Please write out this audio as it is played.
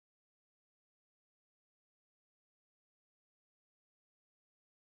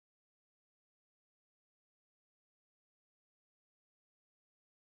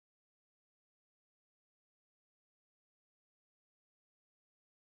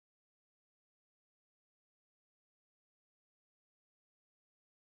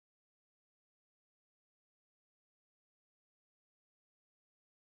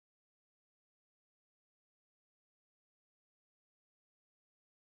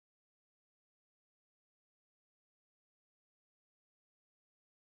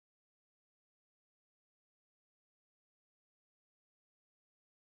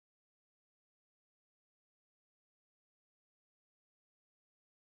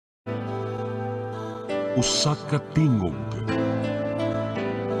Usa ka tingog,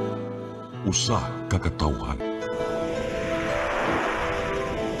 usa ka katawhan.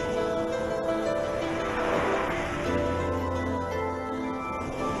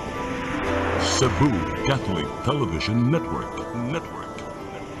 Cebu Catholic Television Network.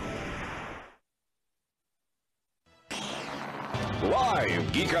 Live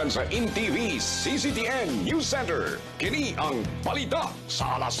gikan sa NTV CCTN News Center. Kini ang balita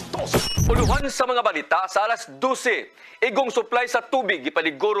sa alas 12. Uluhan sa mga balita sa alas 12. Igong supply sa tubig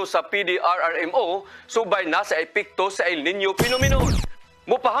gipaliguro sa PDRRMO subay na sa epekto sa El Nino phenomenon.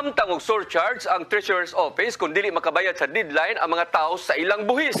 Mopahamtang og surcharge ang Treasurer's Office kung dili makabayad sa deadline ang mga tao sa ilang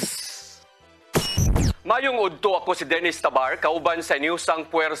buhis. Mayong udto ako si Dennis Tabar, kauban sa News ang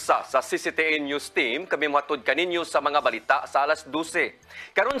Puwersa sa CCTN News Team. Kami matod kaninyo sa mga balita sa alas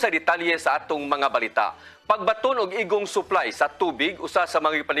 12. Karon sa detalye sa atong mga balita. Pagbaton og igong supply sa tubig usa sa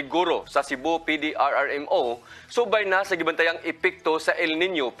mga paniguro sa Cebu PDRRMO subay na sa gibantayang epekto sa El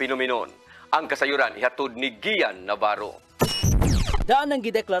Nino phenomenon. Ang kasayuran ihatod ni Gian Navarro. Daan ang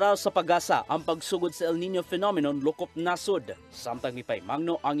gideklarar sa pag-asa ang pagsugod sa El Nino phenomenon lukop nasod. Samtang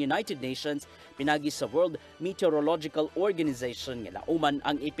mipay-mangno ang United Nations pinagi sa World Meteorological Organization nga lauman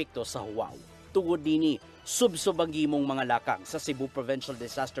ang epekto sa huwaw. Tungod dini, subsubang gimong mga lakang sa Cebu Provincial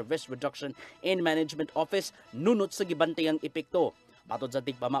Disaster Risk Reduction and Management Office nunot sa gibantayang epekto. Matod sa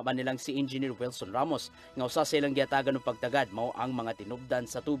tigpamaban nilang si Engineer Wilson Ramos, nga usa silang giatagan og pagtagad mao ang mga tinubdan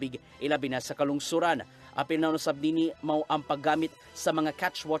sa tubig ilabi na sa kalungsuran. Apil na usab dini mao ang paggamit sa mga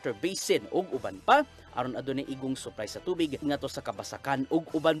catchwater basin ug uban pa aron adunay igong supply sa tubig ngadto sa kabasakan ug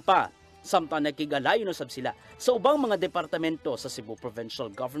uban pa. Samtang nagkigalayon usab sila sa ubang mga departamento sa Cebu Provincial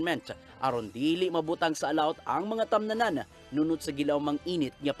Government aron dili mabutang sa alaut ang mga tamnanan nunot sa gilawmang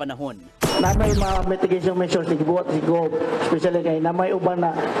init nga panahon. Na may mga mitigation measures gibuhat siguro, especially kay na may uban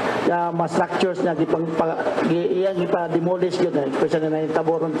na mga structures na iyang ipa-demolish yun, especially na yung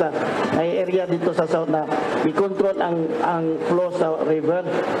taboron sa area dito sa south na i-control ang flow sa river.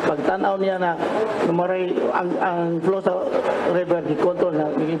 Pagtanaw niya na maray ang flow sa river i-control na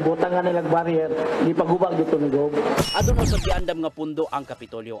ibutangan nilang barrier, ipagubag dito ni Gob. Aduna sa giandam nga pundo ang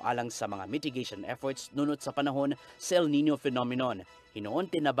Kapitolyo alang sa mga mitigation efforts nunot sa panahon sa El Nino phenomenon.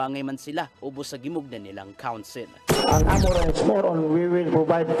 Hinoon tinabangay man sila ubos sa gimugdan nilang council. Ang amor is more on we will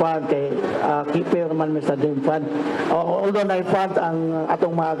provide fund kay keeper man Mr. Dim Fund. Although na-fund ang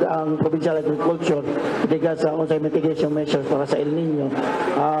atong ang provincial agriculture because sa unsay mitigation measures para sa El Nino.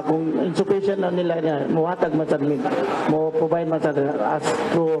 Kung insufficient na nila na muhatag man sa mo provide man sa as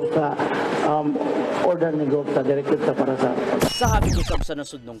through sa order ni Gov sa directive sa para sa habig usab sa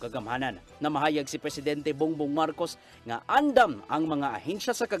nasudnong kagamhanan na mahayag si Presidente Bongbong Marcos nga andam ang mga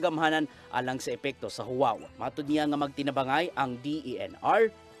ahensya sa kagamhanan alang sa epekto sa huwaw. Matud niya nga magtinabangay ang DENR,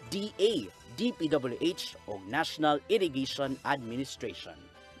 DA, DPWH o National Irrigation Administration.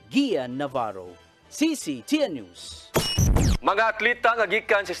 Gian Navarro, CCTN News. Mga atleta nga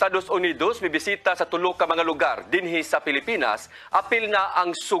gikan sa Estados Unidos mibisita sa tulo ka mga lugar dinhi sa Pilipinas, apil na ang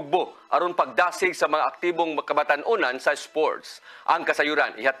sugbo aron pagdasig sa mga aktibong makabatan-unan sa sports. Ang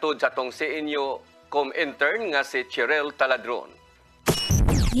kasayuran ihatod sa tong CNU intern nga si Cherel Taladron.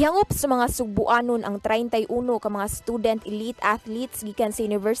 Gihangop sa mga sugbuanon ang 31 ka mga student elite athletes gikan sa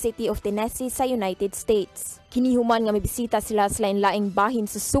University of Tennessee sa United States. Kinihuman nga mibisita sila sa lain-laing bahin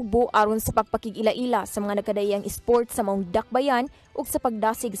sa Sugbo aron sa pagpakig-ila-ila sa mga nagkadayang sports sa maong dakbayan ug sa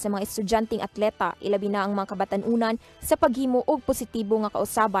pagdasig sa mga estudyanteng atleta ilabi na ang mga kabatan-unan sa paghimo og positibo nga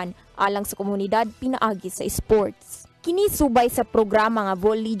kausaban alang sa komunidad pinaagi sa sports. Kini subay sa programa nga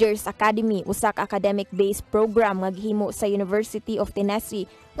Vol Leaders Academy, usa ka academic-based program nga gihimo sa University of Tennessee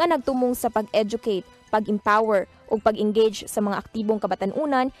nga nagtumong sa pag-educate, pag-empower ug pag-engage sa mga aktibong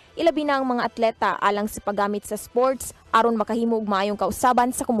kabatan-unan ilabi na ang mga atleta alang sa paggamit sa sports aron makahimo og maayong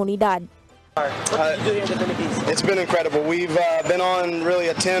kausaban sa komunidad. What did you do here in the Philippines? It's been incredible. We've been on really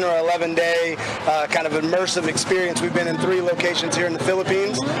a 10 or 11 day kind of immersive experience. We've been in 3 locations here in the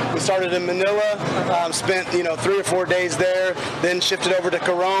Philippines. We started in Manila, spent 3 or 4 days there, then shifted over to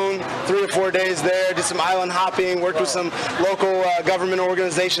Coron, 3 or 4 days there, did some island hopping, worked with some local government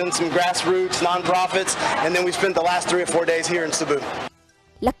organizations, some grassroots, nonprofits, and then we spent the last 3 or 4 days here in Cebu.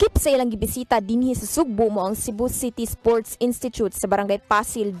 Lakip sa ilang gibisita dinhi sa Sugbo mo ang Cebu City Sports Institute sa Barangay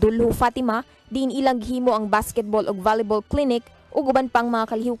Pasil, Dulho, Fatima, diin ilang gihimo ang basketball ug volleyball clinic ug uban pang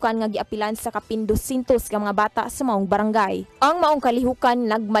mga kalihukan nga giapilan sa kapin 200 ka mga bata sa maong barangay. Ang maong kalihukan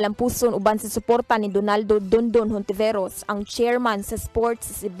nagmalampuson uban sa suporta ni Donaldo Dondon Hontiveros, ang chairman sa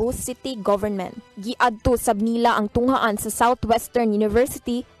Sports Cebu City Government. Giadto sab nila ang tunghaan sa Southwestern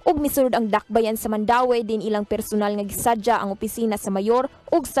University ug misulod ang dakbayan sa Mandaue din ilang personal nga gisadya ang opisina sa mayor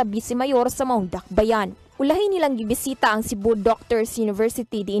ug sa vice mayor sa maong dakbayan. Ulahin nilang gibisita ang Cebu Doctors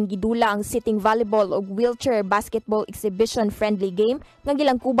University diin gidula ang sitting volleyball ug wheelchair basketball exhibition friendly game nga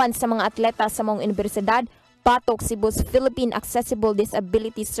gilangkuban sa mga atleta sa maong universidad patok Cebu's Philippine Accessible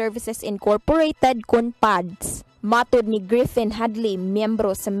Disability Services Incorporated kun PADS. Matod ni Griffin Hadley,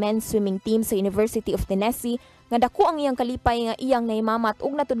 miyembro sa men's swimming team sa University of Tennessee, nga dako ang iyang kalipay nga iyang naimamat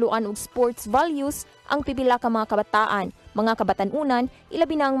og natudloan og sports values ang pipila ka mga kabataan, mga kabatanunan,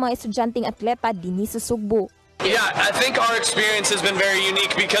 ilabi na ang mga estudyanteng atleta dinhi sa Sugbo. Yeah, I think our experience has been very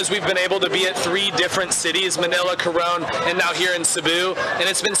unique because we've been able to be at 3 different cities, Manila, Coron, and now here in Cebu. And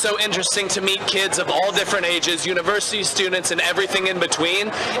it's been so interesting to meet kids of all different ages, university students and everything in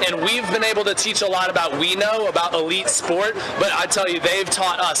between. And we've been able to teach a lot about about elite sport, but I tell you, they've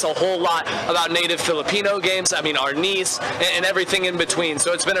taught us a whole lot about native Filipino games, our niece, and everything in between.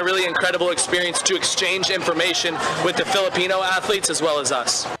 So it's been a really incredible experience to exchange information with the Filipino athletes as well as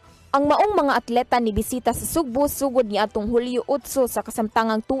us. Ang maong mga atleta ni bisita sa Sugbo sugod ni atong Hulyo 8 sa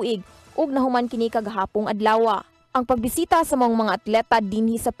kasamtangang tuig ug nahuman kini kagahapong adlaw. Ang pagbisita sa mga atleta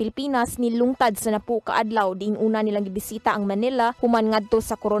dinhi sa Pilipinas nilungtad sa napu ka adlaw diin una nilang gibisita ang Manila human ngadto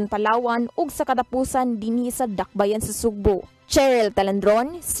sa Coron, Palawan ug sa katapusan dinhi sa dakbayan sa Sugbo. Cheryl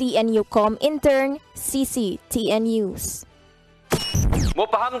Talandron, CNU.com intern, CCTN News.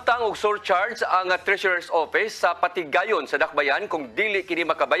 Mopahamtang og surcharge ang Treasurer's Office sa patigayon sa dakbayan kung dili kini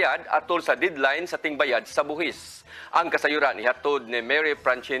makabayad atol sa deadline sa tingbayad sa buhis. Ang kasayuran ihatod ni Mary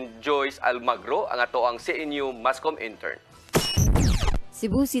Francine Joyce Almagro, ang ato ang CNU Mascom intern.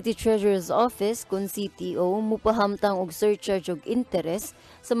 Cebu City Treasurer's Office kun CTO mopahamtang og surcharge og interest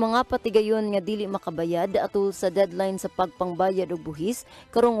sa mga patigayon nga dili makabayad atol sa deadline sa pagpangbayad og buhis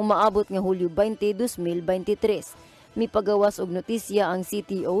karong umaabot nga Hulyo 20, 2023. Mipagawas og notisya ang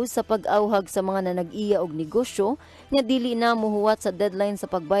CTO sa pag-awhag sa mga nanag-iya og negosyo nga dili na mohuwat sa deadline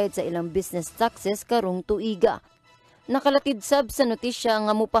sa pagbayad sa ilang business taxes karong tuiga. Nakalatid sab sa notisya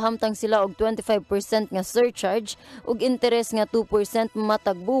nga mopahamtang sila og 25% nga surcharge ug interest nga 2%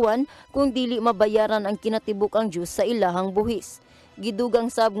 matag buwan kung dili mabayaran ang kinatibuk-ang dues sa ilahang buhis. Gidugang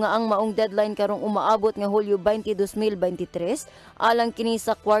sab nga ang maong deadline karong umaabot nga Hulyo 20, 2023 alang kini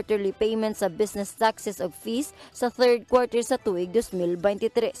sa quarterly payment sa business taxes ug fees sa third quarter sa tuig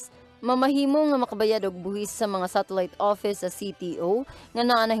 2023. Mamahimo nga makabayad og buhis sa mga satellite office sa CTO nga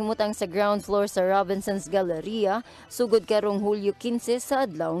naa nahimutang sa ground floor sa Robinson's Galleria sugod karong Hulyo 15 sa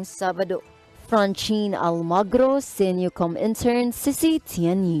adlawng Sabado. Francine Almagro, CNU.com intern,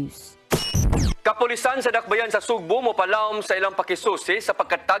 CCTN News. Kapulisan sa dakbayan sa Sugbo mopalawom sa ilang pakisusi sa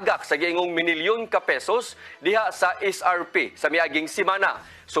pagkatagak sa giingong minilyon ka pesos diha sa SRP sa miaging semana.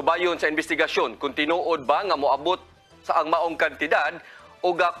 Subayon sa investigasyon kung tinuod ba nga moabot sa ang maong kantidad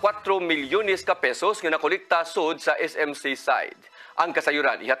o 4 milyones ka pesos nga nakolekta sud sa SMC side. Ang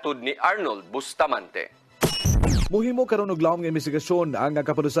kasayuran ihatod ni Arnold Bustamante. Muhimo karon og lawom nga investigasyon ang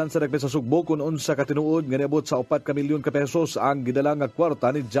kapulisan sa dakbayan sa Sugbo kun unsa ka tinuod nga niabot sa 4 ka milyon ka pesos ang gidala nga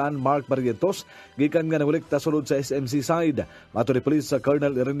kwarta ni John Mark Barrientos gikan nga nakolekta sulod sa SMC side. Matud ni Police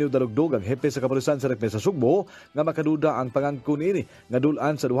Colonel Ireneo Dalugdog, ang hepe sa kapulisan sa dakbayan sa Sugbo, nga makaduda ang pangangkon ini nga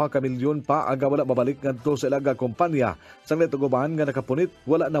dulan sa 2 ka milyon pa ang wala mabalik ngadto sa ilaga kompanya. Sang natuguban nga nakapunit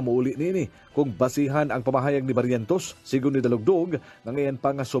wala na muuli niini kung basihan ang pamahayag ni Barrientos. Sigon ni Dalugdog nga ngayon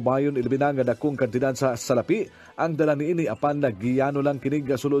pa nga subayon ilbina nga dakong kantidad sa salapi ang dala niini apan nagiyano lang kinig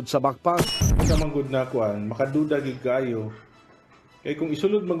sulod sa backpack. Sa manggod na kuan, makaduda gid kayo. Kay kung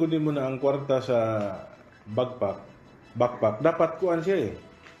isulod manggod mo na ang kwarta sa backpack, dapat kuan siya eh.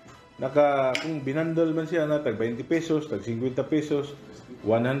 Kung binandal man siya na tag 20 pesos, tag 50 pesos,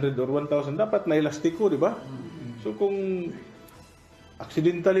 100 or 1,000, dapat na elastiko, di ba? So kung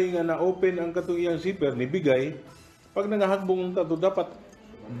accidentally nga na-open ang katong iyang zipper, nibigay, pag nangahagbong ang tato, dapat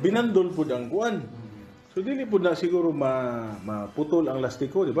binandol po ang kuan. So dili po na siguro maputol ang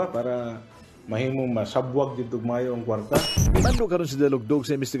lastiko, di ba? Para mahimong masabwag dito mayo ang kwarta. Imando karon si Dalugdog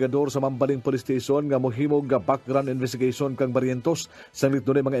sa investigador sa Mambaling Police Station nga mohimog nga background investigation kang Barrientos. Sanglit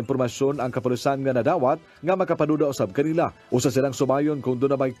dunay mga impormasyon ang kapulisan nga nadawat nga makapaduda usab kanila. Usa silang sumayon kung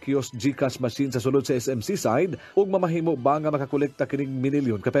doon na may kiosk GCash machine sa sulod sa SMC side ug mamahimo ba nga makakolekta kining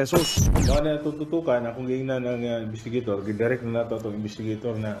minilyon ka pesos. Kung na tututukan akong giingnan ng investigator, gidirect na nato atong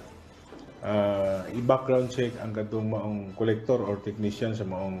investigator na i-background check ang katong maong collector or technician sa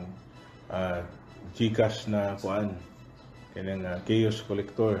maong GCash na kuan kanang chaos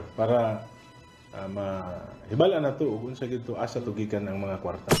collector para mahibala na to ug unsa gid to asa to gikan ang mga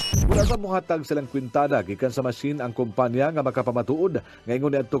kwarta. Wala sa muhatag silang kwintada gikan sa machine ang kumpanya nga makapamatuod nga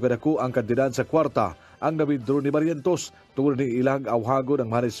ingon niadto kadako ang kantidad sa kwarta ang nabidro ni Barrientos tungod ni ilang awhago ng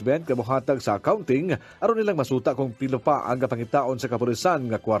management nga muhatag sa accounting aron nilang masuta kung pila pa ang kapangitaon sa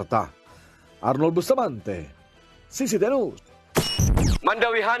kapulisan nga kwarta. Arnold Bustamante, CCTV News.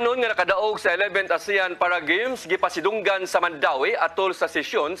 Mandawihanon nga nakadaog sa 11th ASEAN Para Games gipasidunggan sa Mandawi atol sa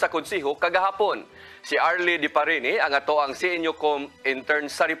sesyon sa konseho kagahapon. Si Arlie Di Parini ang ato ang CNUCOM intern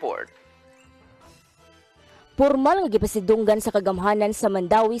sa report. Formal nga gipasidunggan sa kagamhanan sa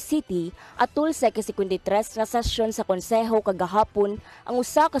Mandawi City atol sa ika-53 na sesyon sa konseho kagahapon ang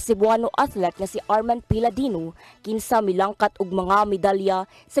usa ka Cebuano athlete nga si Arman Piladino kinsa milangkat og mga medalya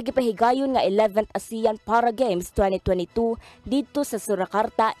sa gipahigayon nga 11th ASEAN Para Games 2022 didto sa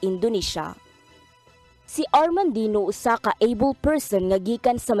Surakarta, Indonesia. Si Arman Dino usa ka able person nga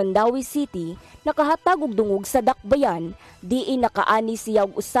gikan sa Mandawi City nakahatag og dungog sa dakbayan diin nakaani siya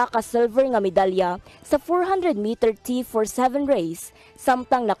og usa ka silver nga medalya sa 400 meter T47 race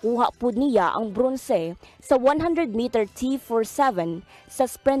samtang nakuha pud niya ang bronze sa 100 meter T47 sa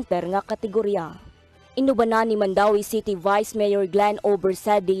sprinter nga kategorya. Inubanan ni Mandawi City Vice Mayor Glenn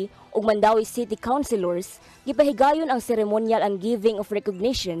Obersedi ug Mandawi City Councilors gipahigayon ang ceremonial and giving of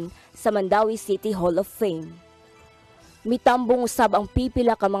recognition sa Mandawi City Hall of Fame. Mitambong usab ang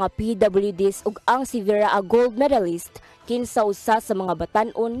pipila ka mga PWDs ug ang si Vera a gold medalist kinsa usa sa mga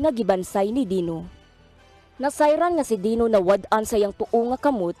batan-on nga gibansay ni Dino. Nasayran nga si Dino na wad-an sa iyang tuo nga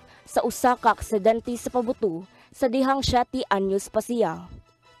kamot sa usa ka aksidente sa pabuto sa dihang 7 anyos pa siya.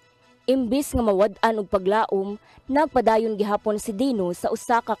 Imbis nga mawad-an og paglaom, nagpadayon gihapon si Dino sa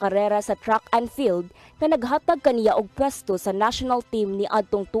usa ka karera sa track and field na naghatag kaniya og pwesto sa national team ni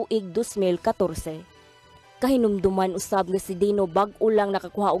adtong tuig 2014. Kahinumduman usab nga si Dino bag-o lang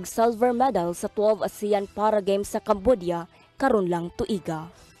nakakuha og silver medal sa 12 ASEAN Para Games sa Cambodia karon lang tuiga.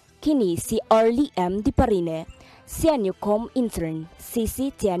 Kini si Arlie M. Di Parine, CNUCOM intern,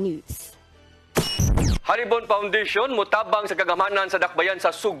 CCTV News. Haribon Foundation mutabang sa kagamanan sa dakbayan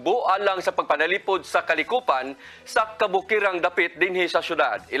sa Sugbo alang sa pagpanalipod sa kalikupan sa kabukirang dapit dinhi sa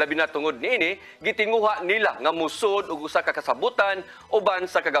syudad. Ilabi na tungod niini gitinguha nila nga musod og usa ka kasabutan uban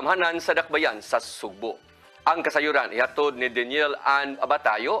sa kagamanan sa dakbayan sa Sugbo. Ang kasayuran ihatod ni Daniel Ann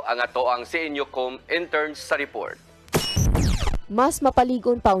Abatayo ang ato ang CNUCOM intern sa report. Mas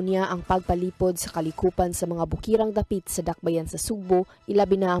mapaligon pa niya ang pagpalipod sa kalikupan sa mga bukirang dapit sa dakbayan sa Sugbo,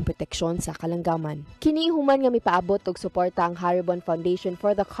 ilabi na ang proteksyon sa kalanggaman. Kini human nga mipaabot og suporta ang Haribon Foundation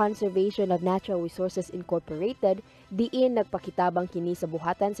for the Conservation of Natural Resources Incorporated, diin nagpakitabang kini sa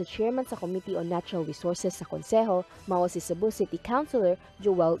buhatan sa chairman sa Committee on Natural Resources sa Konseho, mao si Cebu City Councilor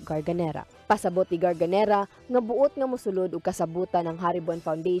Joel Garganera. Pasabot ni Garganera nga buot nga mosulod og kasabutan ng Haribon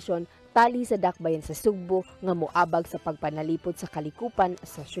Foundation tali sa dakbayan sa Sugbo nga moabag sa pagpanalipod sa kalikupan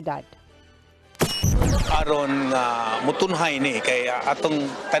sa syudad. Aron nga mutunhay ni kay atong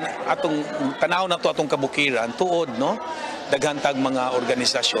tanaw na to atong kabukiran tuod no daghan tag mga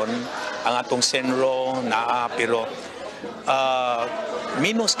organisasyon ang atong senro naa pero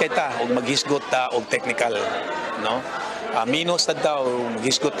minus kay ta og maghisgot ta og technical no minus ta daw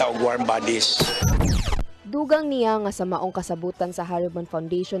maghisgot ta og warm bodies. Dugang niya nga sa maong kasabutan sa Haribon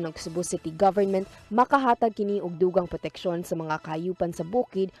Foundation ng Cebu City Government makahatag kini og dugang proteksyon sa mga kayupan sa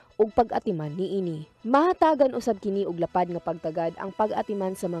bukid ug pag-atiman niini. Mahatagan usab kini og lapad nga pagtagad ang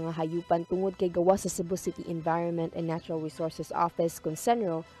pag-atiman sa mga hayupan tungod kay gawas sa Cebu City Environment and Natural Resources Office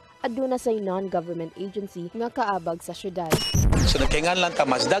Consenro aduna say non-government agency nga kaabag sa syudad. So nagkaingan lang ta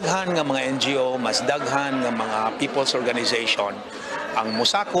mas daghan nga mga NGO, mas daghan nga mga people's organization ang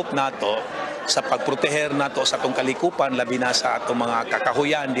musakop nato sa pagproteher nato sa atong kalikupan labi na sa atong mga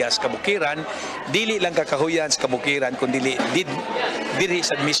kakahuyan diha sa kabukiran, dili lang kakahuyan sa kabukiran kundi diri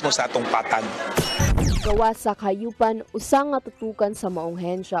sa mismo sa atong patag. Gawas sa kayupan, usang nga tutukan sa maong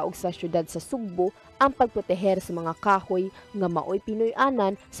hensya ug sa syudad sa Sugbo ang pagproteher sa mga kahoy nga maoy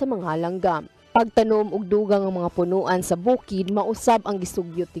Pinoy-anan sa mga langgam. Pagtanom og dugang ang mga punuan sa bukid, mausab ang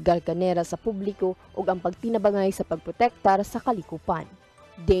gisugyot ti Garganera sa publiko ug ang pagtinabangay sa pagprotektar sa kalikupan.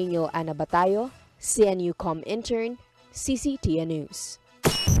 Daniel Anabatayo, CNUCOM intern, CCTV News.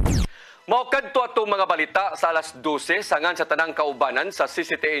 Maukadto atong mga balita sa alas 12 sangan sa tanang kaubanan sa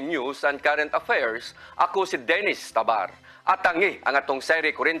CCTV News and Current Affairs. Ako si Dennis Tabar. Atangi ang atong seri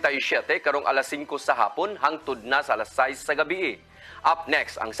 47 karong alas 5 sa hapon hangtod na sa alas 6 sa gabi. Up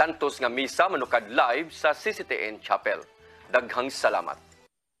next ang Santos nga misa manukad live sa CCTN Chapel. Daghang salamat.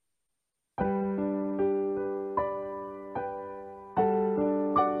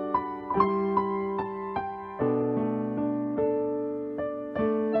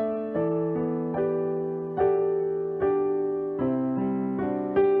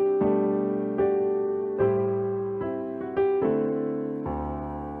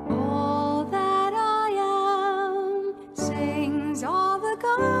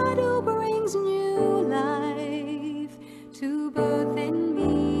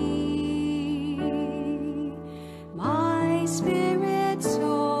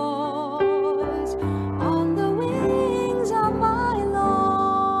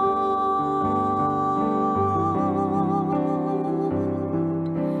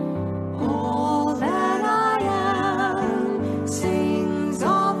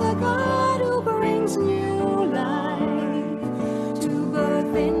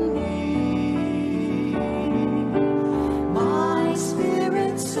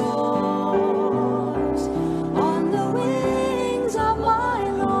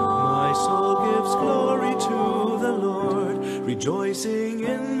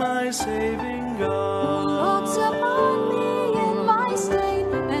 saving God. Who looks upon me in my state,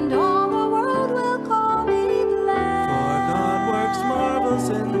 and all the world will call me blessed. For God works marvels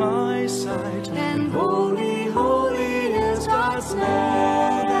in my sight, and holy, holy is God's name.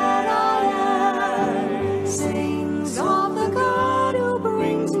 That I am sings of the God who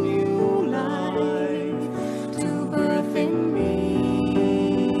brings new life to birth in me.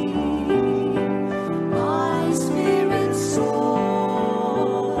 My spirit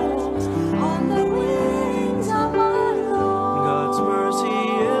soars on the wings of my Lord. God's mercy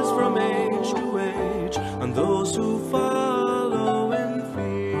is from age to age on those who follow in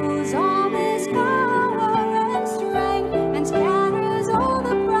fear. Whose arm is power and strength, and scatters all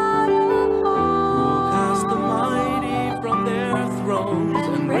the proud of heart. Cast the mighty from their thrones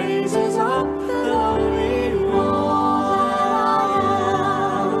and raises up the lowly one.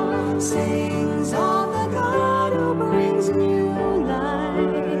 Sings of the God who brings new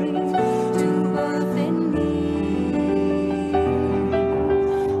life to birth in me.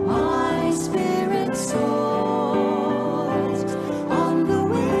 My spirit soars on the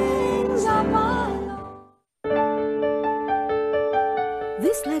wings of my Lord.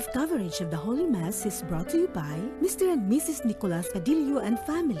 This live coverage of the Holy Mass is brought to you by Mr. and Mrs. Nicolas Cadillo and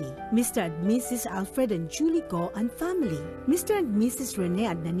family, Mr. and Mrs. Alfred and Julie Go and family, Mr. and Mrs. Rene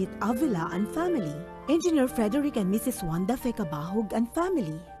and Nanit Avila and family, Engineer Frederick and Mrs. Wanda Fekabahog and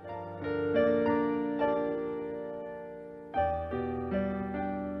family.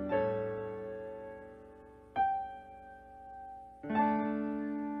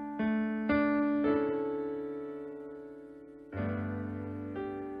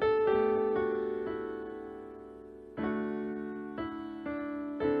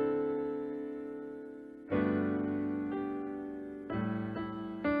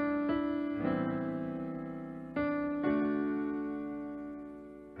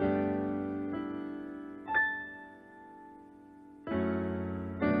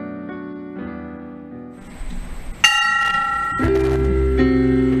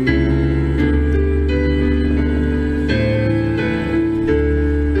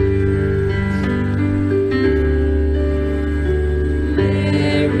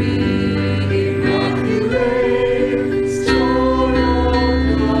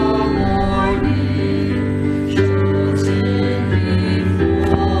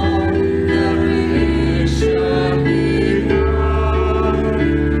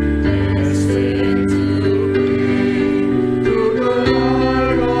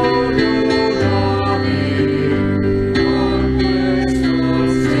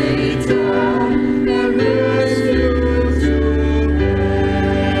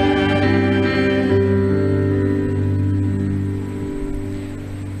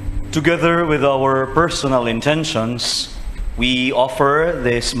 Together with our personal intentions, we offer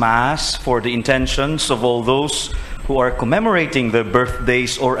this Mass for the intentions of all those who are commemorating their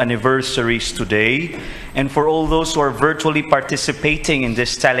birthdays or anniversaries today, and for all those who are virtually participating in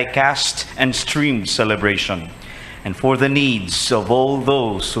this telecast and streamed celebration, and for the needs of all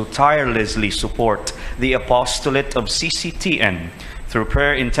those who tirelessly support the apostolate of CCTN through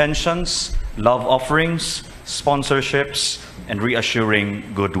prayer intentions, love offerings, sponsorships, and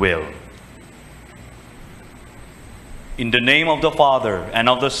reassuring goodwill. In the name of the Father, and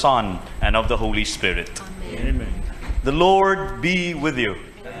of the Son, and of the Holy Spirit. Amen. The Lord be with you.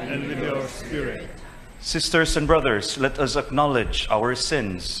 And with your spirit. Sisters and brothers, let us acknowledge our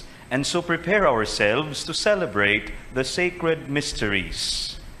sins and so prepare ourselves to celebrate the sacred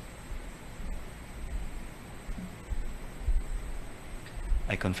mysteries.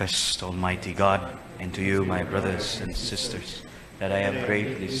 I confess to Almighty God and to you, my brothers and sisters, that I have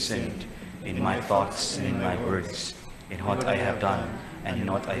greatly sinned in my thoughts and in my words, in what I have done and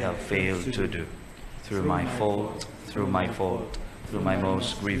in what I have failed to do, through my fault, through my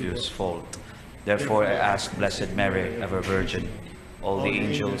most grievous fault. Therefore I ask Blessed Mary, ever Virgin, all the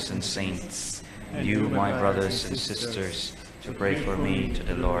angels and saints, and you, my brothers and sisters, to pray for me to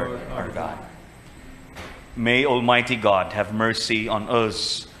the Lord our God. May Almighty God have mercy on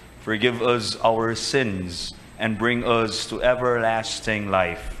us, forgive us our sins, and bring us to everlasting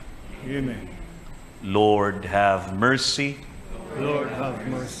life. Amen. Lord, have mercy. Lord, have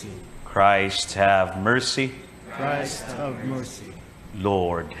mercy. Christ, have mercy. Christ, have mercy.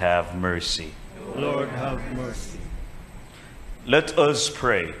 Lord, have mercy. Lord, have mercy. Let us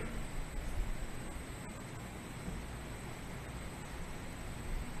pray.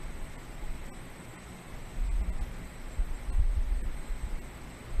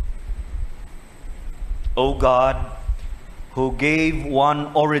 O God, who gave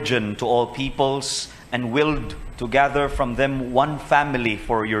one origin to all peoples and willed to gather from them one family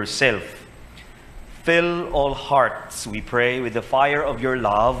for yourself. Fill all hearts, we pray, with the fire of your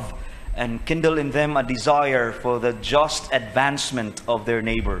love, and kindle in them a desire for the just advancement of their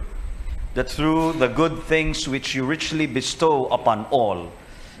neighbor, that through the good things which you richly bestow upon all,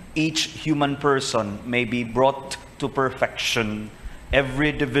 each human person may be brought to perfection,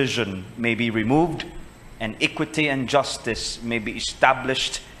 every division may be removed, and equity and justice may be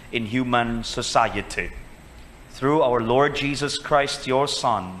established in human society. Through our Lord Jesus Christ, your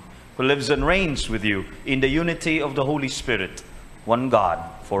Son, who lives and reigns with you in the unity of the Holy Spirit, one God,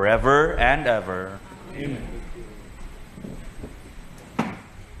 forever and ever. Amen.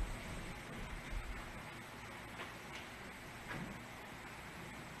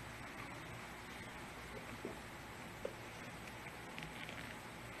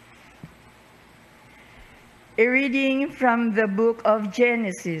 A reading from the book of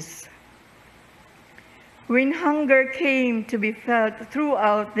Genesis. When hunger came to be felt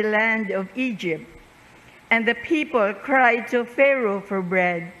throughout the land of Egypt, and the people cried to Pharaoh for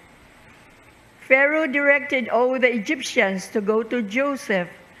bread, Pharaoh directed all the Egyptians to go to Joseph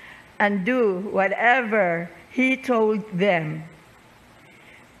and do whatever he told them.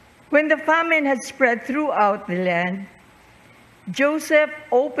 When the famine had spread throughout the land, Joseph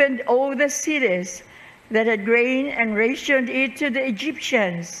opened all the cities that had grain and rationed it to the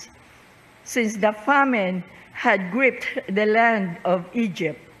Egyptians, since the famine had gripped the land of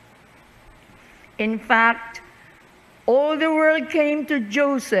Egypt. In fact, all the world came to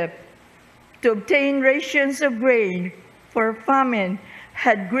Joseph to obtain rations of grain, for famine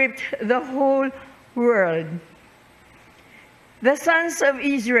had gripped the whole world. The sons of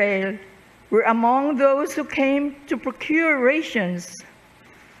Israel were among those who came to procure rations.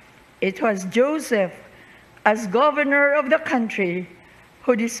 It was Joseph, as governor of the country,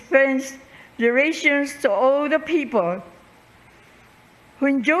 who dispensed the rations to all the people.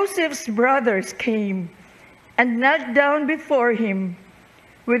 When Joseph's brothers came and knelt down before him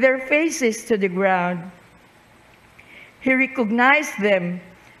with their faces to the ground, he recognized them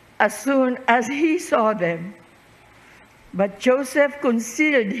as soon as he saw them. But Joseph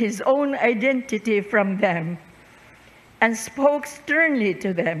concealed his own identity from them and spoke sternly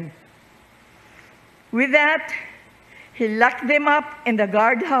to them. With that, he locked them up in the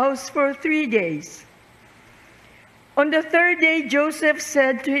guardhouse for 3 days. On the third day, Joseph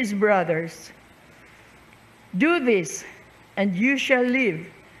said to his brothers, "Do this, and you shall live,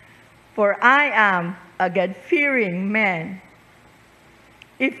 for I am a God-fearing man.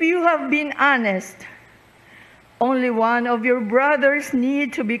 If you have been honest, only one of your brothers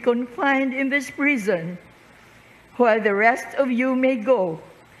need to be confined in this prison, while the rest of you may go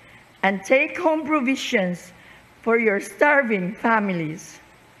and take home provisions for your starving families.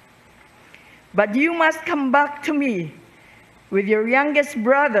 But you must come back to me with your youngest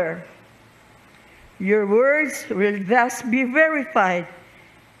brother. Your words will thus be verified,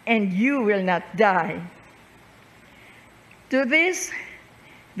 and you will not die." To this,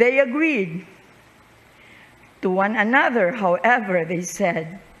 they agreed. To one another, however, they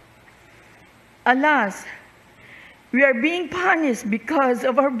said, "Alas, we are being punished because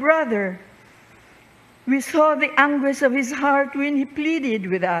of our brother. We saw the anguish of his heart when he pleaded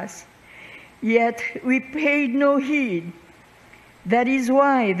with us, yet we paid no heed. That is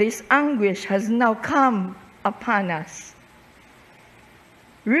why this anguish has now come upon us."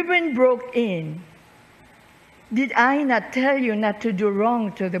 Reuben broke in, "Did I not tell you not to do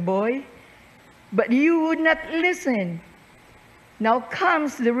wrong to the boy? But you would not listen. Now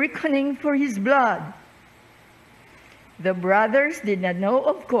comes the reckoning for his blood." The brothers did not know,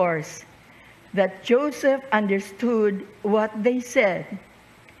 of course, that Joseph understood what they said,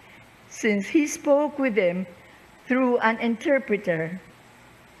 since he spoke with them through an interpreter.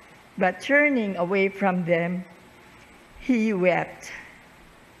 But turning away from them, he wept.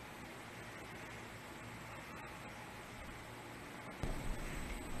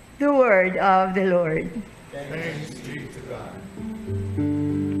 The word of the Lord. Thanks be to God.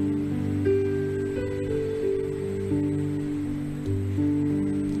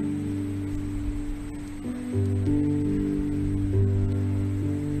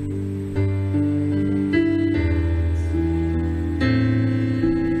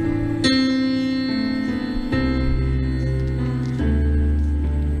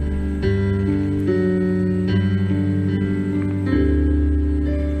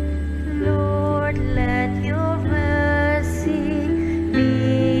 Lord, let your mercy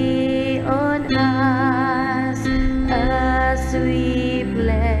be on us as we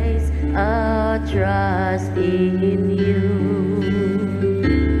place our trust in you.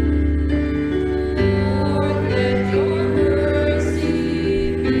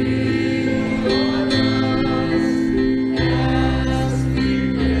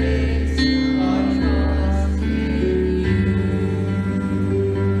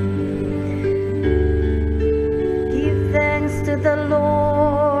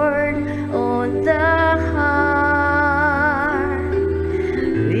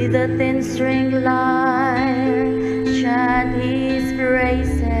 with a ten-string lyre, chant his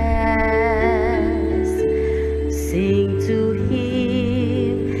praises. Sing to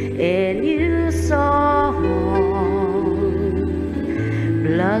him a new song.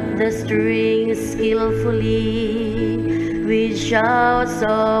 Pluck the strings skillfully with shouts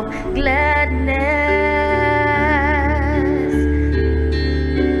of gladness.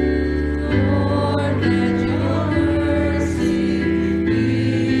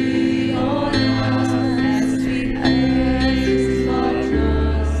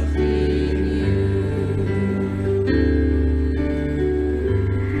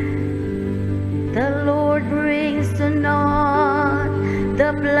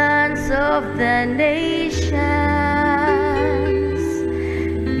 The plans of the nations,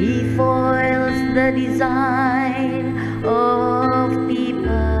 he foils the design of peoples,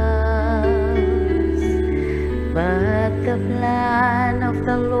 but the plan of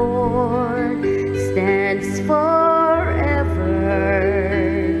the Lord stands forever,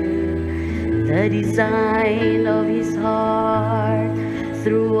 the design of his heart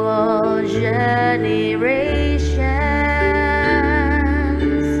through all generations.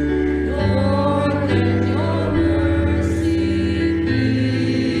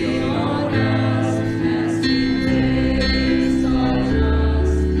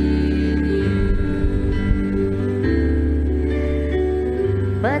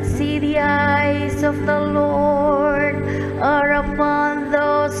 But see, the eyes of the Lord are upon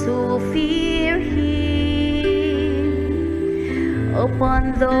those who fear him,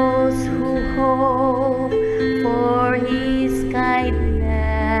 upon those who hope for his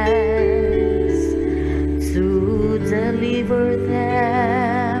kindness, to deliver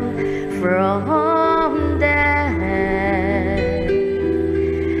them from death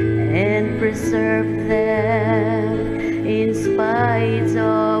and preserve them in spite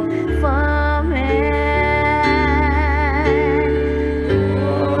of famine.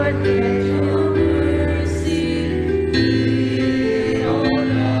 Lord, let your mercy be on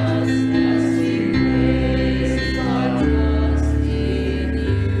us as we place our trust in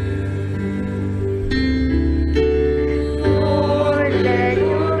you. Lord, let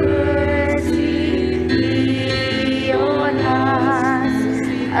your mercy be on us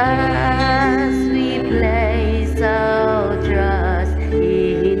as we place our trust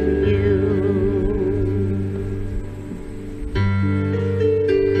in you.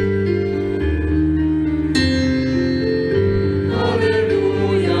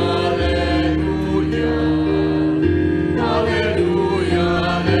 Hallelujah, hallelujah, hallelujah,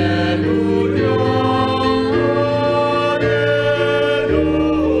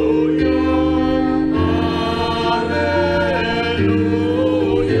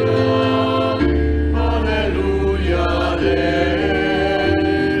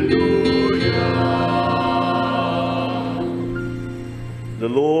 The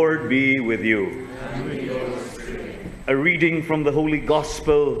Lord be with you. A reading from the Holy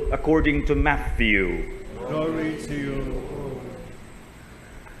Gospel according to Matthew. Glory to you.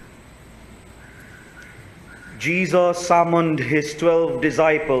 Jesus summoned his 12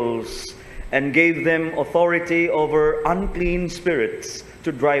 disciples and gave them authority over unclean spirits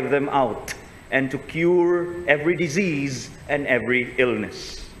to drive them out and to cure every disease and every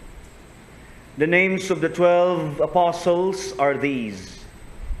illness. The names of the 12 apostles are these.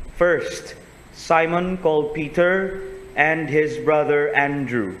 First, Simon called Peter and his brother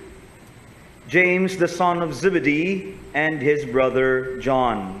Andrew, James the son of Zebedee and his brother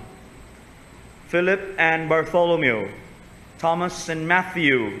John, Philip and Bartholomew, Thomas and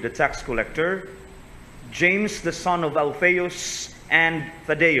Matthew the tax collector, James the son of Alphaeus and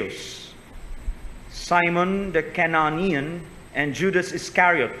Thaddeus, Simon the Canaanian, and Judas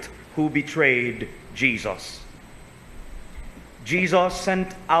Iscariot, who betrayed Jesus. Jesus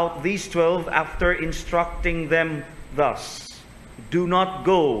sent out these 12 after instructing them thus: do not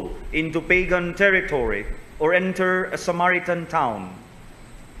go into pagan territory or enter a Samaritan town.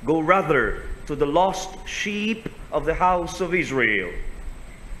 Go rather to the lost sheep of the house of Israel.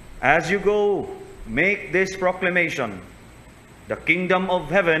 As you go, make this proclamation: the kingdom of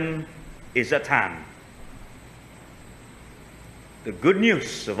heaven is at hand. The good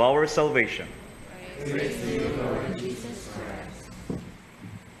news of our salvation. Praise to you, Lord Jesus Christ.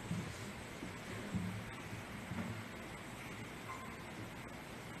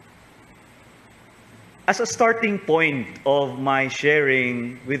 As a starting point of my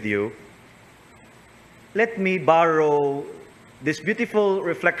sharing with you, let me borrow this beautiful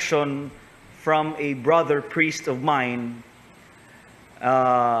reflection from a brother priest of mine,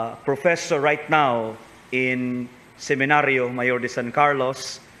 professor right now in Seminario Mayor de San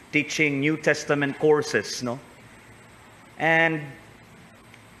Carlos, teaching New Testament courses, no? And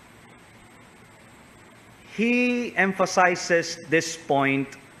he emphasizes this point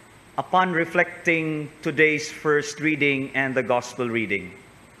upon reflecting today's first reading and the gospel reading.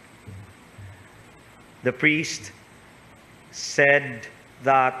 The priest said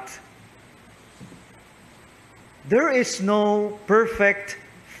that there is no perfect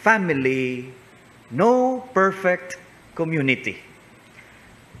family, no perfect community.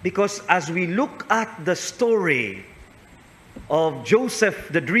 Because as we look at the story of Joseph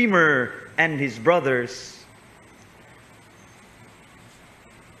the dreamer and his brothers,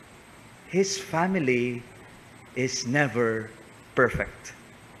 his family is never perfect.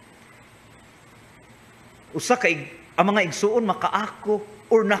 Usa ka ang mga igsuon makaako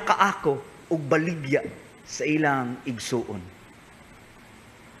or nakaako og baligya sa ilang igsuon.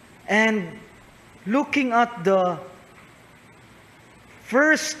 And looking at the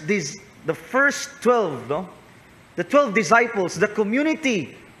first 12, no? The 12 disciples, the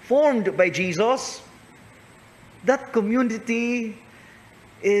community formed by Jesus, that community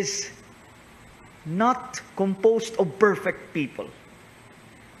is not composed of perfect people.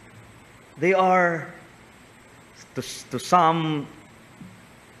 They are, to some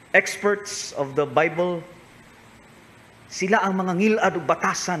experts of the Bible, sila ang mga ngilad ug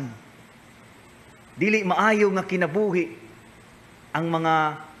batasan. Dili maayo nga kinabuhi ang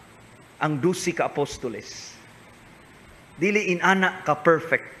 12 ka apostoles. Dili inana ka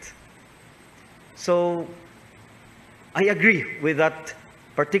perfect. So I agree with that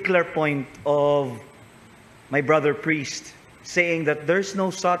particular point of my brother priest, saying that there's no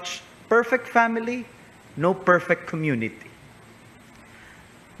such perfect family, no perfect community.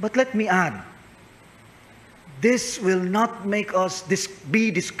 But let me add, this will not make us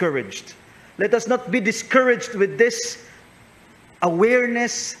be discouraged. Let us not be discouraged with this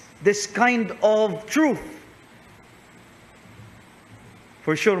awareness, this kind of truth.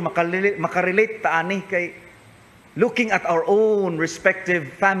 For sure, makarelate ta ani kay looking at our own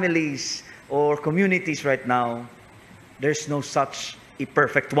respective families or communities right now, there's no such a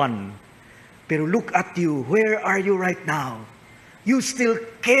perfect one. Pero look at you, where are you right now? You still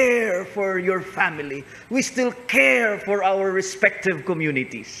care for your family. We still care for our respective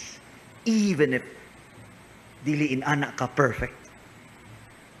communities. Even if dili inana ka perfect.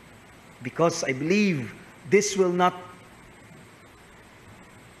 Because I believe this will not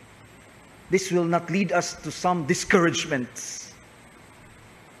lead us to some discouragements.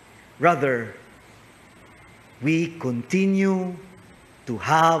 Rather, we continue to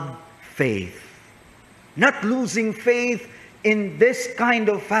have faith. Not losing faith in this kind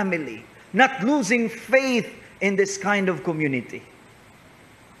of family. Not losing faith in this kind of community.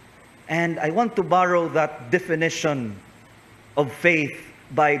 And I want to borrow that definition of faith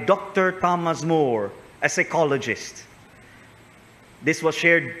by Dr. Thomas More, a psychologist. This was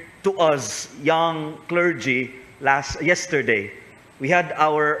shared to us, young clergy, yesterday. We had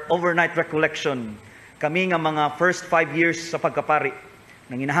our overnight recollection. Kami nga mga first 5 years sa pagkapari.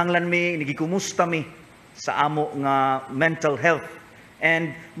 Nanginahanglan mi, nagikumusta mi sa amo nga mental health.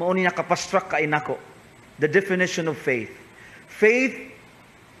 And mauni nakapastrak ka inako. The definition of faith. Faith,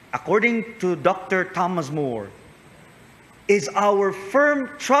 according to Dr. Thomas More, is our firm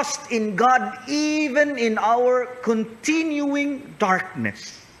trust in God even in our continuing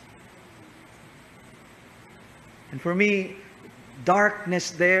darkness. And for me,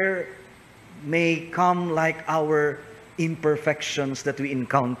 darkness there may come like our imperfections that we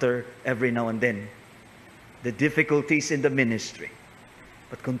encounter every now and then. The difficulties in the ministry.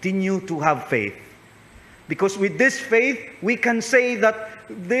 But continue to have faith. Because with this faith, we can say that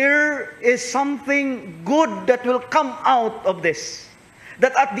there is something good that will come out of this.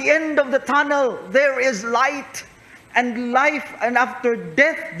 That at the end of the tunnel, there is light and life, and after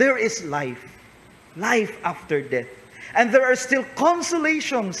death, there is life. Life after death. And there are still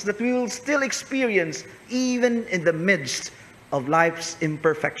consolations that we will still experience even in the midst of life's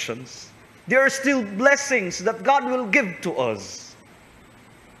imperfections. There are still blessings that God will give to us.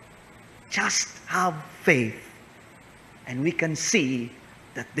 Just have faith, and we can see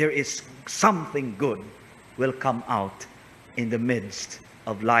that there is something good will come out in the midst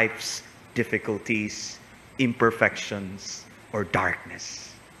of life's difficulties, imperfections, or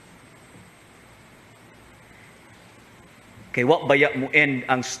darkness. Kay wa baya mo end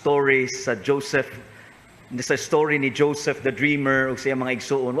ang story sa story ni Joseph the dreamer ug siya mga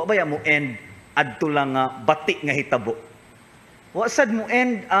igsuon. Wa baya mo end adto lang nga bati nga hitabo. Wa sad mo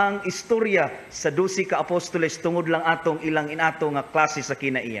end ang istorya sa 12 ka apostoles tungod lang atong ilang inato nga klase sa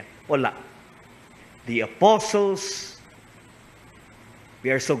kinaiya. Wala. The apostles We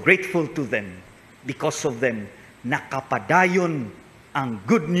are so grateful to them. Because of them, nakapadayon ang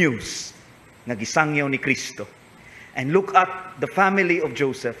good news nga gisangyaw ni Kristo. And look at the family of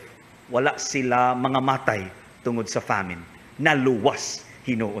Joseph. Wala sila mga matay tungod sa famine. Naluwas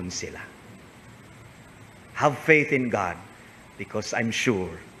hinuon sila. Have faith in God because I'm sure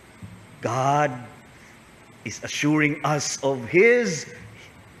God is assuring us of His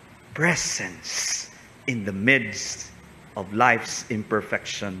presence in the midst of life's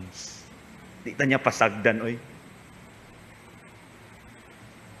imperfections. Di ta niya pasagdan, oy.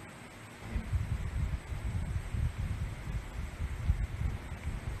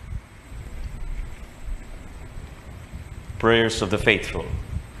 Prayers of the faithful.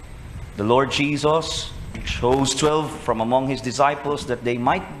 The Lord Jesus chose 12 from among his disciples that they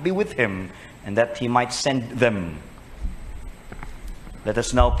might be with him and that he might send them. Let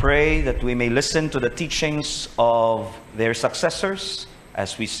us now pray that we may listen to the teachings of their successors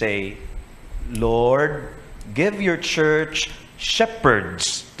as we say, Lord, give your church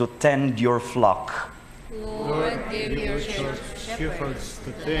shepherds to tend your flock. Lord, give your church shepherds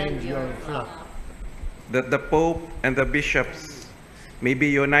to tend your flock. That the Pope and the bishops may be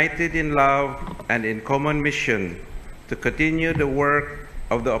united in love and in common mission to continue the work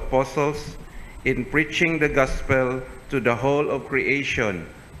of the apostles in preaching the gospel to the whole of creation,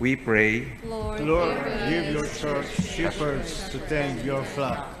 we pray. Lord, give your church shepherds to tend your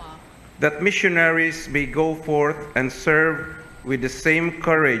flock. That missionaries may go forth and serve with the same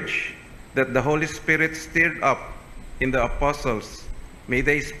courage that the Holy Spirit stirred up in the apostles. May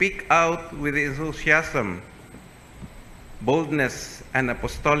they speak out with enthusiasm, boldness, and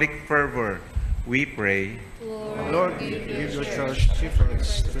apostolic fervor, we pray. Lord, give your church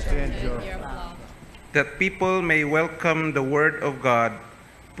shepherds to tend your flock. That people may welcome the word of God,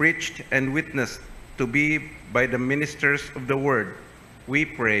 preached and witnessed to be by the ministers of the word, we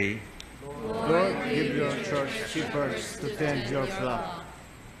pray. Lord, give your church shepherds to tend your flock.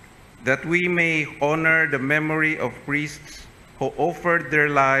 That we may honor the memory of priests who offered their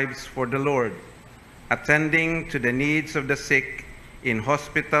lives for the Lord, attending to the needs of the sick in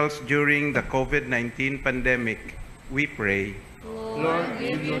hospitals during the COVID-19 pandemic, we pray. Lord,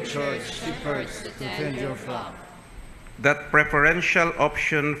 give your church shepherds to tend your flock. That preferential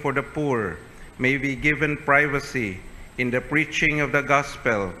option for the poor may be given privacy in the preaching of the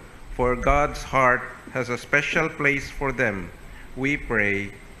gospel, for God's heart has a special place for them, we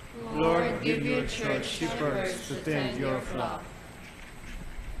pray. Lord, give your church shepherds to tend your flock.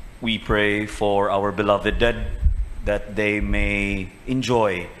 We pray for our beloved dead, that they may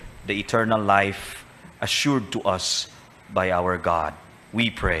enjoy the eternal life assured to us by our God.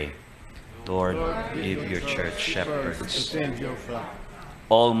 We pray. Lord, give your church shepherds to tend your flock.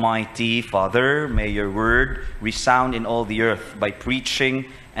 Almighty Father, may your word resound in all the earth by preaching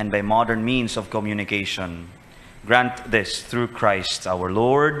and by modern means of communication. Grant this through Christ our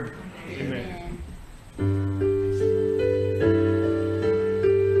Lord. Amen.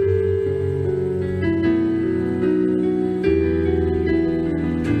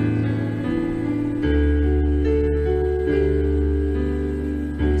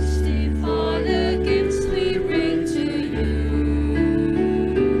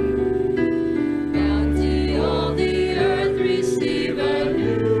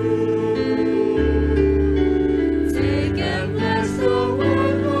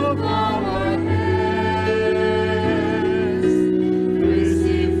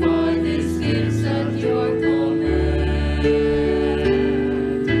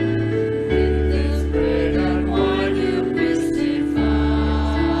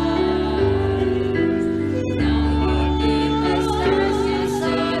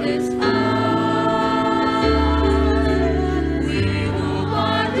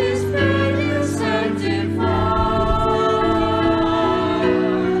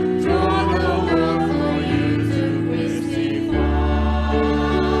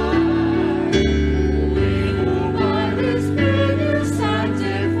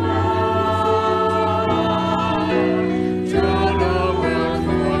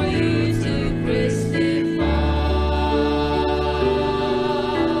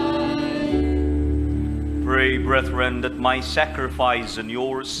 Brethren, that my sacrifice and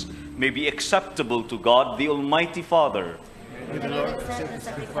yours may be acceptable to God, the Almighty Father. May the Lord accept the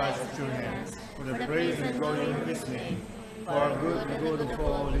sacrifice of your hands, for the praise and glory of his name, for our good and the good of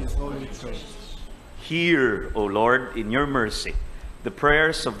all his holy church. Hear, O Lord, in your mercy, the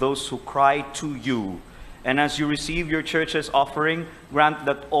prayers of those who cry to you, and as you receive your church's offering, grant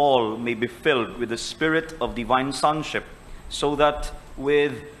that all may be filled with the spirit of divine sonship, so that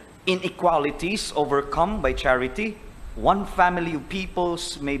with inequalities overcome by charity, one family of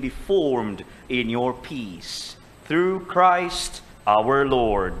peoples may be formed in your peace. Through Christ our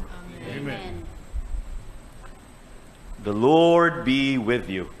Lord. Amen. The Lord be with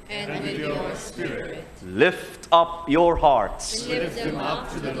you. And with your spirit. Lift up your hearts. Lift them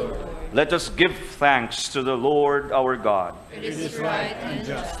up to the Lord. Let us give thanks to the Lord our God. It is right and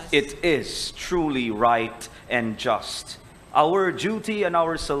just. It is truly right and just, our duty and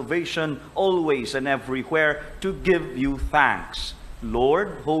our salvation, always and everywhere, to give you thanks,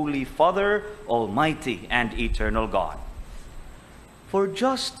 Lord, Holy Father, Almighty and Eternal God. For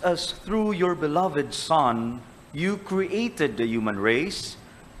just as through your beloved Son you created the human race,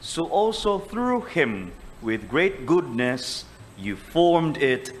 so also through him, with great goodness, you formed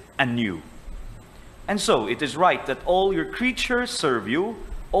it anew. And so it is right that all your creatures serve you,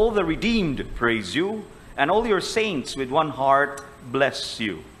 all the redeemed praise you, and all your saints with one heart bless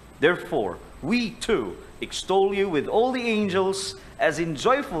you. Therefore, we too extol you with all the angels, as in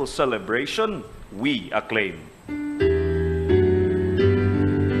joyful celebration we acclaim.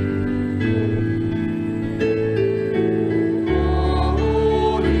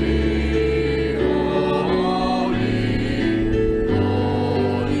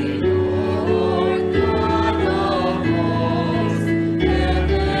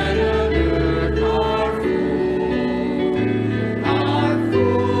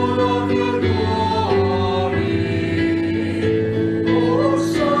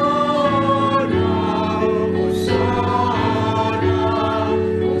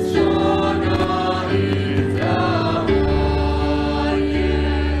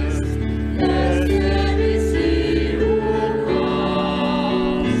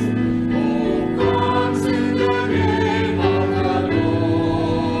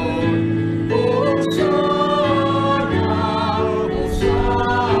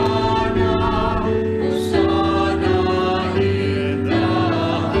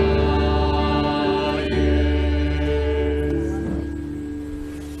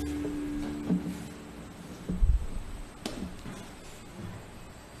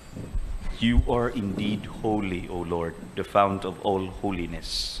 You are indeed holy, O Lord, the fount of all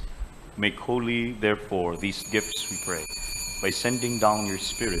holiness. Make holy, therefore, these gifts, we pray, by sending down your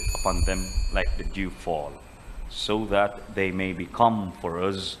Spirit upon them like the dew fall, so that they may become for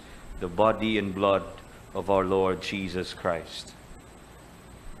us the body and blood of our Lord Jesus Christ.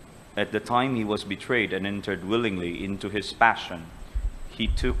 At the time he was betrayed and entered willingly into his passion, he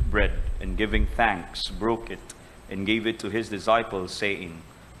took bread and giving thanks, broke it, and gave it to his disciples, saying,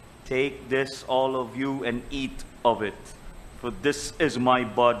 "Take this, all of you, and eat of it, for this is my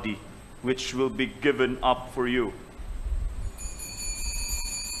body, which will be given up for you."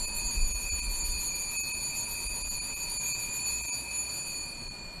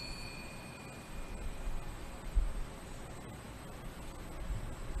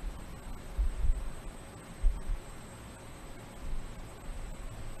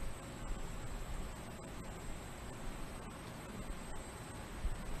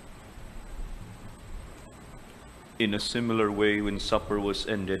 In a similar way, when supper was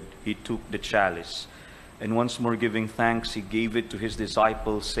ended, he took the chalice, and once more giving thanks, he gave it to his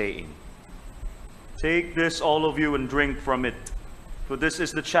disciples, saying, "Take this, all of you, and drink from it, for this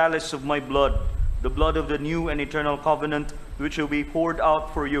is the chalice of my blood, the blood of the new and eternal covenant, which will be poured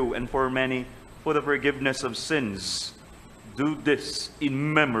out for you and for many for the forgiveness of sins. Do this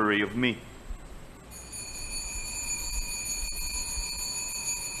in memory of me."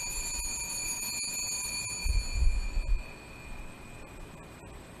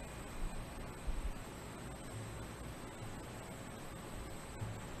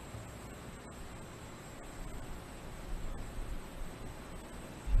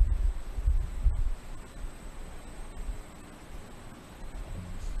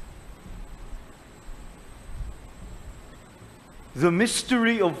 The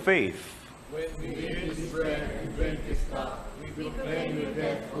mystery of faith. When we eat this bread and drink this cup, we proclaim your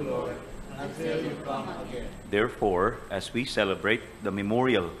death, O Lord, until you come again. Therefore, as we celebrate the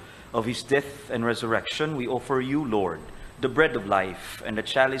memorial of his death and resurrection, we offer you, Lord, the bread of life and the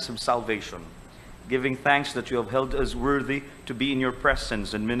chalice of salvation, giving thanks that you have held us worthy to be in your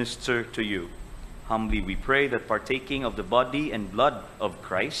presence and minister to you. Humbly we pray that partaking of the body and blood of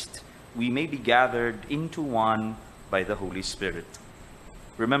Christ, we may be gathered into one by the Holy Spirit.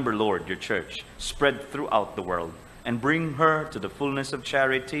 Remember, Lord, your church spread throughout the world, and bring her to the fullness of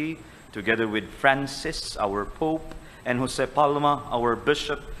charity, together with Francis, our Pope, and Jose Palma, our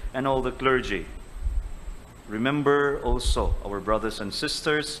Bishop, and all the clergy. Remember also our brothers and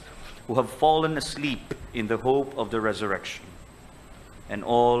sisters who have fallen asleep in the hope of the resurrection, and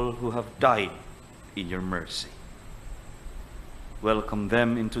all who have died in your mercy. Welcome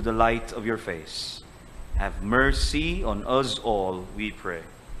them into the light of your face. Have mercy on us all, we pray,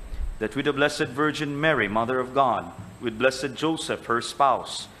 that with the Blessed Virgin Mary, Mother of God, with Blessed Joseph, her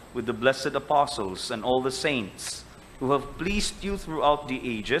spouse, with the blessed apostles and all the saints who have pleased you throughout the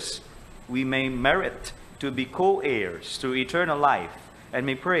ages, we may merit to be co-heirs to eternal life and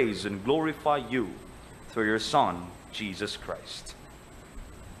may praise and glorify you through your Son, Jesus Christ.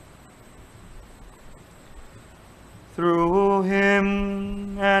 Through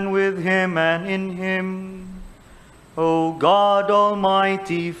him, and with him, and in him, O God,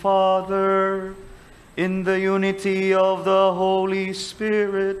 Almighty Father, in the unity of the Holy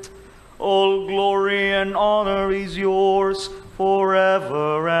Spirit, all glory and honor is yours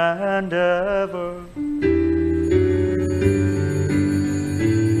forever and ever.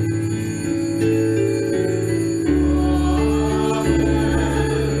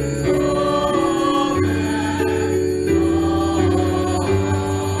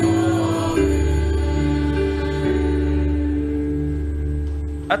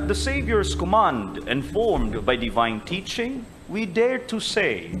 At the Savior's command, informed by divine teaching, we dare to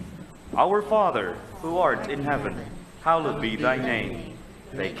say, Our Father, who art in heaven, hallowed be thy name.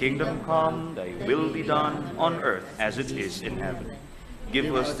 Thy kingdom come, thy will be done, on earth as it is in heaven.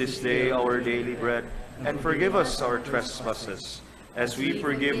 Give us this day our daily bread, and forgive us our trespasses, as we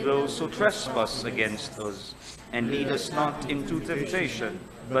forgive those who trespass against us. And lead us not into temptation,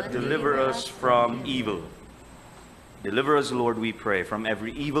 but deliver us from evil. Deliver us, Lord, we pray, from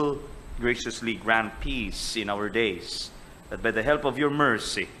every evil. Graciously grant peace in our days, that by the help of your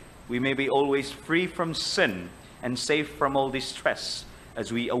mercy, we may be always free from sin and safe from all distress,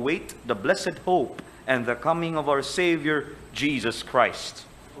 as we await the blessed hope and the coming of our Savior, Jesus Christ.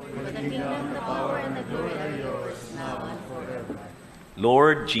 For the kingdom, the power, and the glory are yours, now and forever.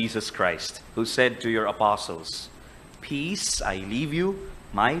 Lord Jesus Christ, who said to your apostles, Peace I leave you,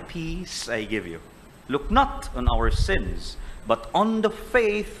 my peace I give you. Look not on our sins, but on the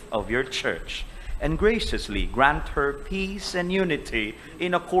faith of your church, and graciously grant her peace and unity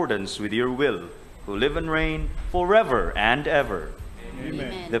in accordance with your will, who live and reign forever and ever.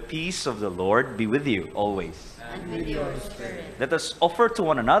 Amen. The peace of the Lord be with you always. And with your spirit. Let us offer to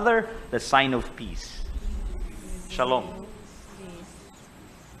one another the sign of peace. Shalom.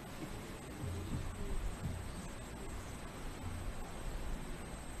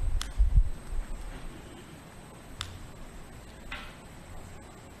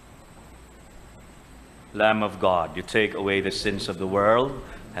 Lamb of God, you take away the sins of the world,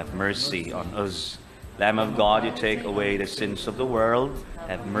 have mercy on us. Lamb of God, you take away the sins of the world,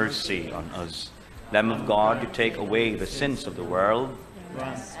 have mercy on us. Lamb of God, you take away the sins of the world.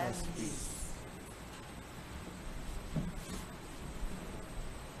 Grant us peace.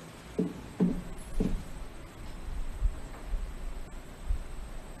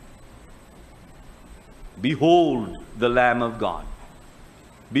 Behold the Lamb of God.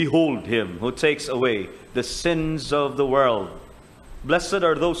 Behold him who takes away the sins of the world. Blessed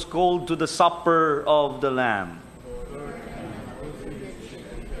are those called to the supper of the Lamb.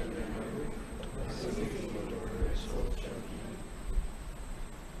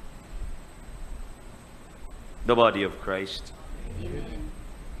 The body of Christ. Amen.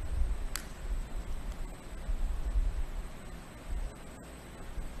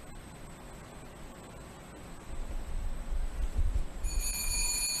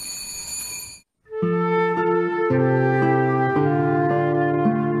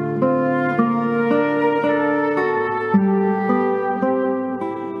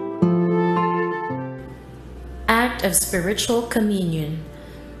 Act of Spiritual Communion.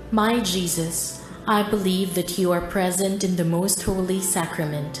 My Jesus, I believe that you are present in the most holy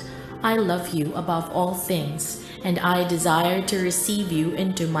sacrament. I love you above all things, and I desire to receive you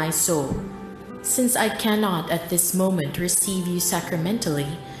into my soul. Since I cannot at this moment receive you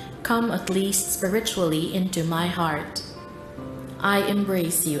sacramentally, come at least spiritually into my heart. I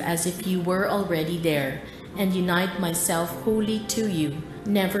embrace you as if you were already there, and unite myself wholly to you.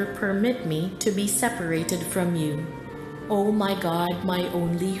 Never permit me to be separated from you. O my God, my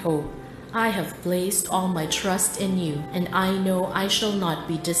only hope, I have placed all my trust in you, and I know I shall not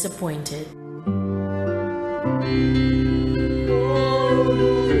be disappointed.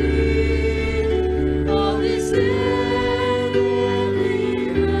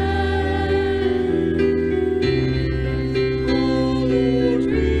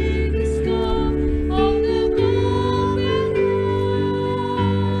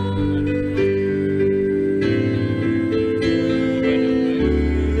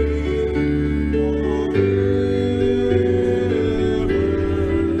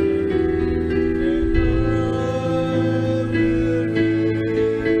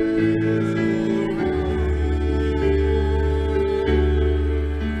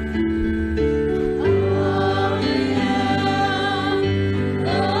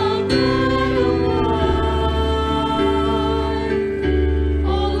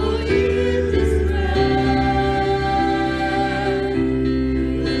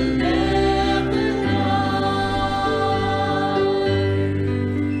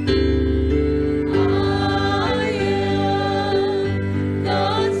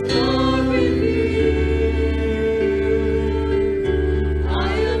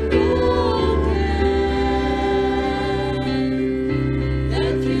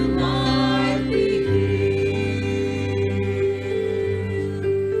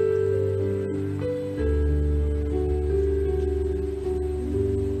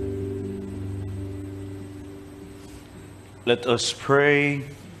 Let us pray.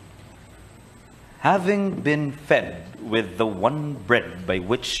 Having been fed with the one bread by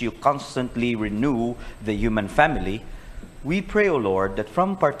which you constantly renew the human family, we pray, O Lord, that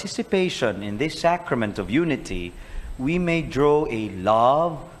from participation in this sacrament of unity, we may draw a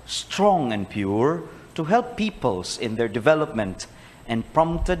love strong and pure to help peoples in their development, and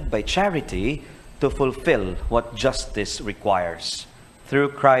prompted by charity to fulfill what justice requires.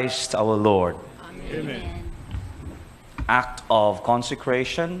 Through Christ our Lord. Amen. Act of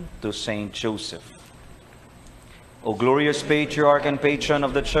consecration to Saint Joseph. O glorious patriarch and patron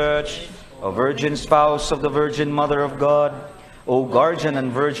of the Church, O virgin spouse of the Virgin Mother of God, O guardian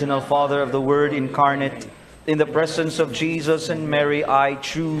and virginal Father of the Word incarnate, in the presence of Jesus and Mary, I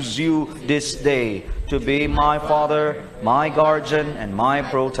choose you this day to be my Father, my guardian, and my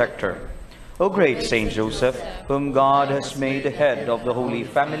protector. O great Saint Joseph, whom God has made the head of the Holy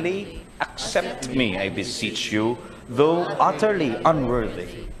Family, accept me, I beseech you, though utterly unworthy,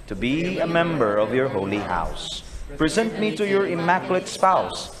 to be a member of your holy house. Present me to your immaculate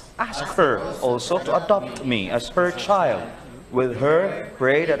spouse. Ask her also to adopt me as her child. With her,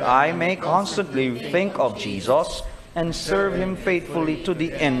 pray that I may constantly think of Jesus and serve him faithfully to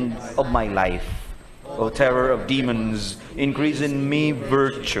the end of my life. O terror of demons, increase in me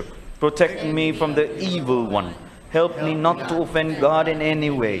virtue. Protect me from the evil one. Help me not to offend God in any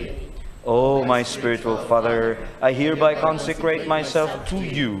way. O my spiritual Father, I hereby consecrate myself to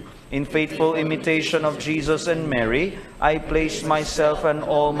you. In faithful imitation of Jesus and Mary, I place myself and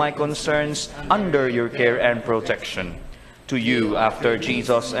all my concerns under your care and protection. To you, after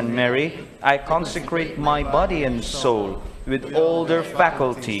Jesus and Mary, I consecrate my body and soul with all their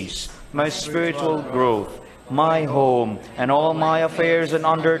faculties, my spiritual growth, my home, and all my affairs and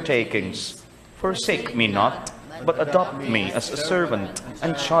undertakings. Forsake me not, but adopt me as a servant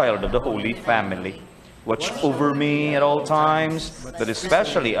and child of the Holy Family. Watch over me at all times, but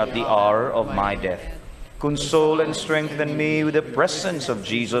especially at the hour of my death. Console and strengthen me with the presence of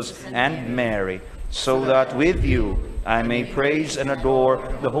Jesus and Mary, so that with you I may praise and adore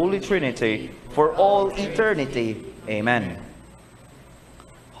the Holy Trinity for all eternity. Amen.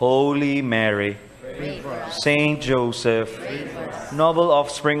 Holy Mary, Saint Joseph, noble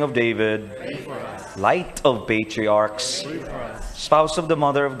offspring of David, light of patriarchs, spouse of the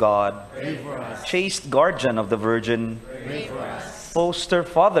Mother of God, chaste guardian of the Virgin, foster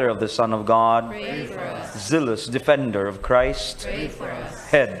father of the Son of God, zealous defender of Christ,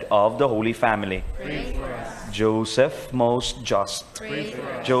 head of the Holy Family. Joseph most just,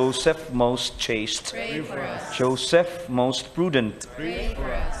 Joseph most chaste, Joseph most prudent,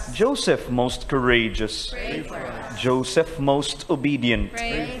 Joseph most courageous, Joseph most obedient,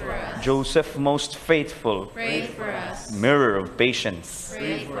 Joseph most faithful, mirror of patience,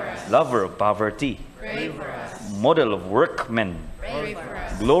 lover of poverty, model of workmen,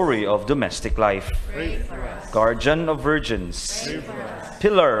 glory of domestic life, guardian of virgins,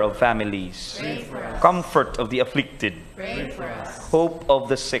 pillar of families, comfort of the afflicted, hope of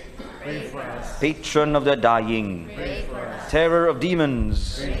the sick, patron of the dying, terror of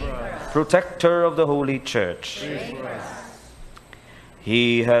demons, protector of the Holy Church.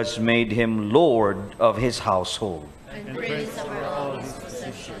 He has made him Lord of his household. And prince over all his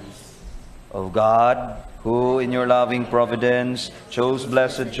possessions. O God, who in your loving providence chose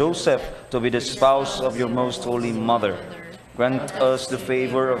blessed Joseph to be the spouse of your most holy mother, grant us the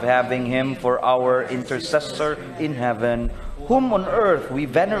favor of having him for our intercessor in heaven, whom on earth we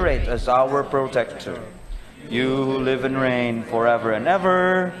venerate as our protector. You who live and reign forever and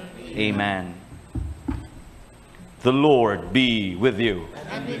ever. Amen. The Lord be with you.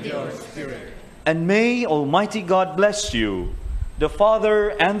 And with your spirit. And may Almighty God bless you, the Father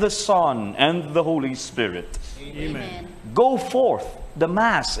and the Son and the Holy Spirit. Amen. Go forth. The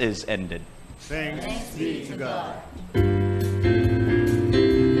Mass is ended. Thanks be to God.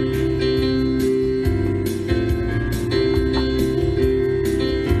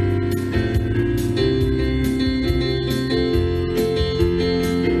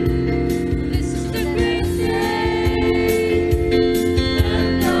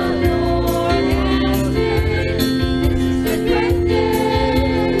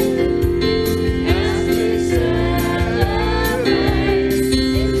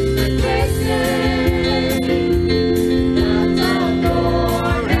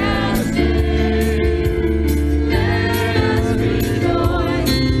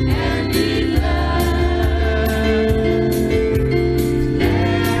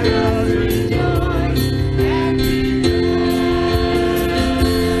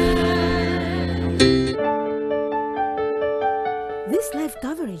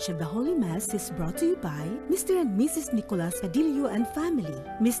 Mass is brought to you by Mr. and Mrs. Nicolas Cadillo and family,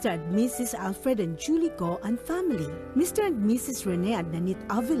 Mr. and Mrs. Alfred and Julie Go and family, Mr. and Mrs. Rene and Nanit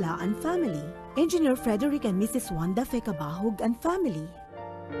Avila and family, Engineer Frederick and Mrs. Wanda Fekabahog and family.